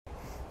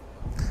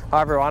Hi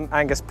everyone,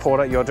 Angus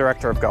Porter, your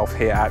Director of Golf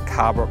here at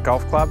Carbrook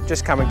Golf Club,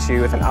 just coming to you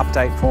with an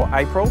update for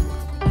April.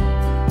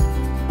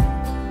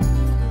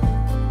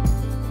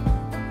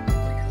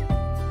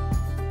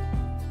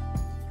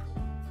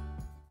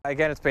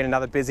 Again, it's been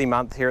another busy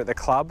month here at the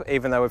club,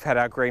 even though we've had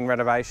our green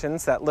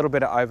renovations. That little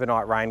bit of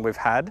overnight rain we've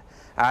had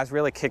has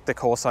really kicked the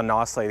course on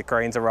nicely. The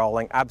greens are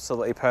rolling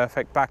absolutely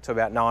perfect, back to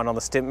about 9 on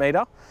the stimp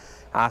meter.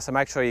 So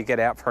make sure you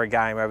get out for a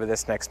game over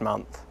this next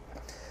month.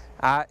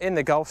 In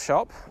the golf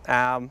shop,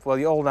 well,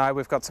 you all know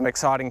we've got some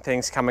exciting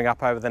things coming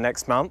up over the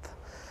next month.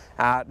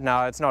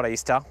 No, it's not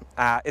Easter,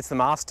 it's the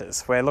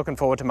Masters. We're looking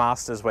forward to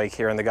Masters Week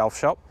here in the golf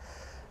shop.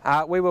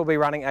 We will be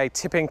running a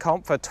tipping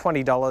comp for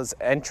 $20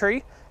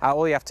 entry.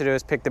 All you have to do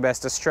is pick the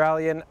best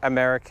Australian,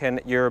 American,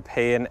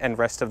 European and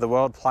rest of the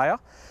world player.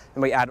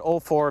 And we add all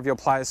 4 of your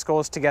players'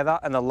 scores together,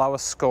 and the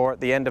lowest score at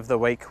the end of the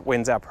week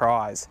wins our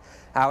prize.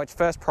 Which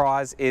first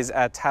prize is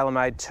a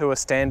tailor-made tour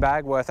stand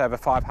bag worth over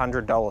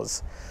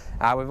 $500.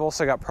 We've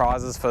also got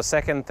prizes for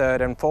 2nd,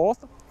 3rd and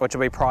 4th, which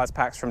will be prize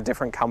packs from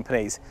different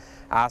companies.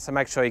 So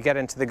make sure you get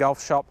into the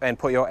golf shop and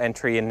put your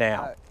entry in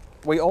now.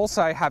 We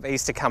also have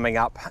Easter coming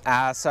up,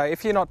 so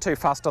if you're not too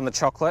fussed on the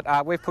chocolate,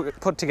 we've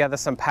put together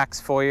some packs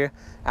for you.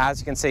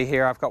 As you can see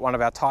here, I've got one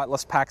of our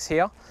Titleist packs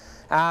here.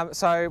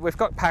 So we've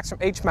got packs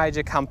from each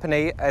major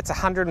company. It's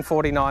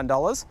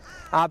 $149,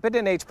 but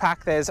in each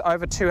pack there's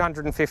over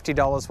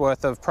 $250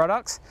 worth of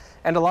products,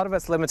 and a lot of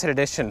it's limited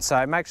edition,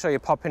 so make sure you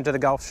pop into the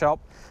golf shop.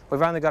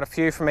 We've only got a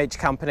few from each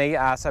company,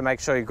 so make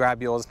sure you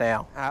grab yours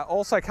now.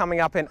 Also coming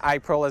up in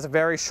April is a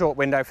very short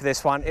window for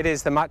this one. It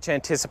is the much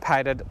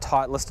anticipated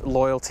Titleist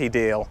loyalty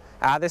deal.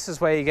 This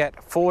is where you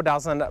get 4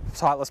 dozen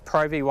Titleist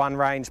Pro V1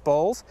 range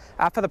balls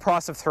for the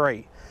price of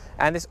 3.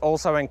 And this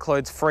also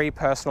includes free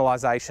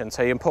personalisation,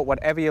 so you can put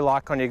whatever you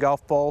like on your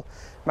golf ball.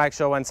 Make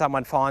sure when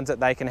someone finds it,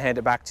 they can hand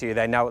it back to you.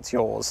 They know it's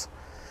yours.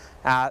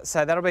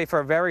 So that'll be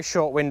for a very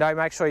short window.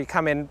 Make sure you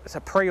come in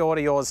to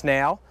pre-order yours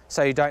now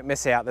so you don't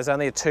miss out. There's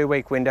only a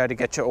 2-week window to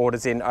get your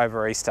orders in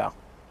over Easter.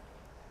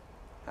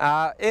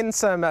 In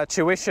some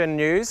tuition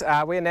news,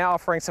 we are now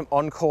offering some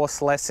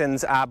on-course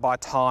lessons by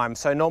time.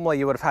 So normally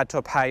you would have had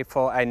to pay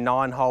for a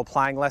 9-hole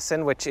playing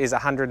lesson, which is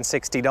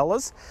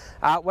 $160.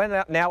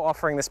 We're now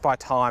offering this by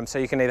time, so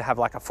you can either have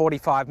like a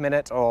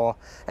 45-minute or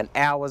an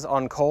hour's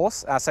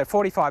on-course. So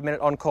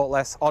 45-minute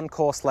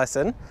on-course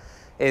lesson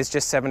is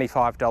just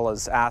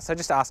 $75. So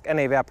just ask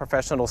any of our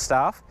professional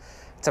staff.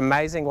 It's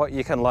amazing what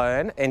you can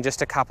learn in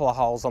just a couple of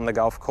holes on the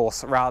golf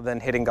course rather than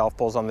hitting golf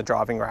balls on the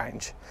driving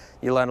range.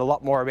 You learn a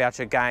lot more about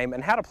your game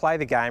and how to play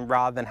the game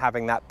rather than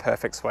having that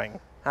perfect swing.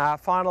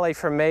 Finally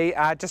from me,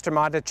 just a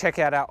reminder, check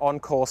out our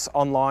on-course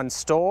online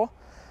store.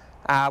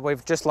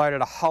 We've just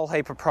loaded a whole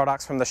heap of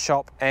products from the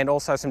shop and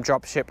also some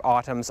dropship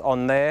items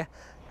on there.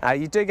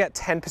 You do get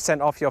 10%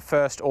 off your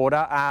first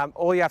order.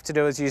 All you have to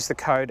do is use the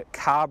code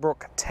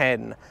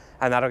CARBROOK10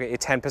 and that'll get you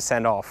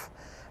 10% off.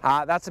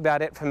 That's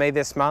about it for me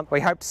this month. We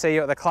hope to see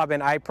you at the club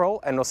in April,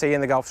 and we'll see you in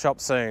the golf shop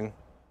soon.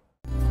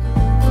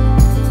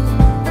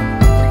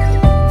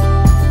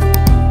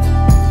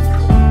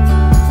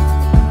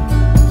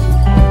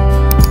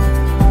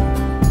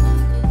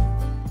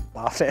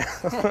 Laugh now.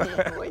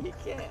 Yeah, well, you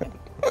can.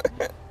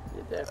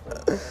 You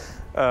definitely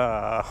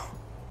can.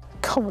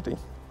 Comedy.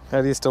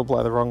 How do you still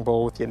play the wrong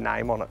ball with your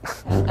name on it?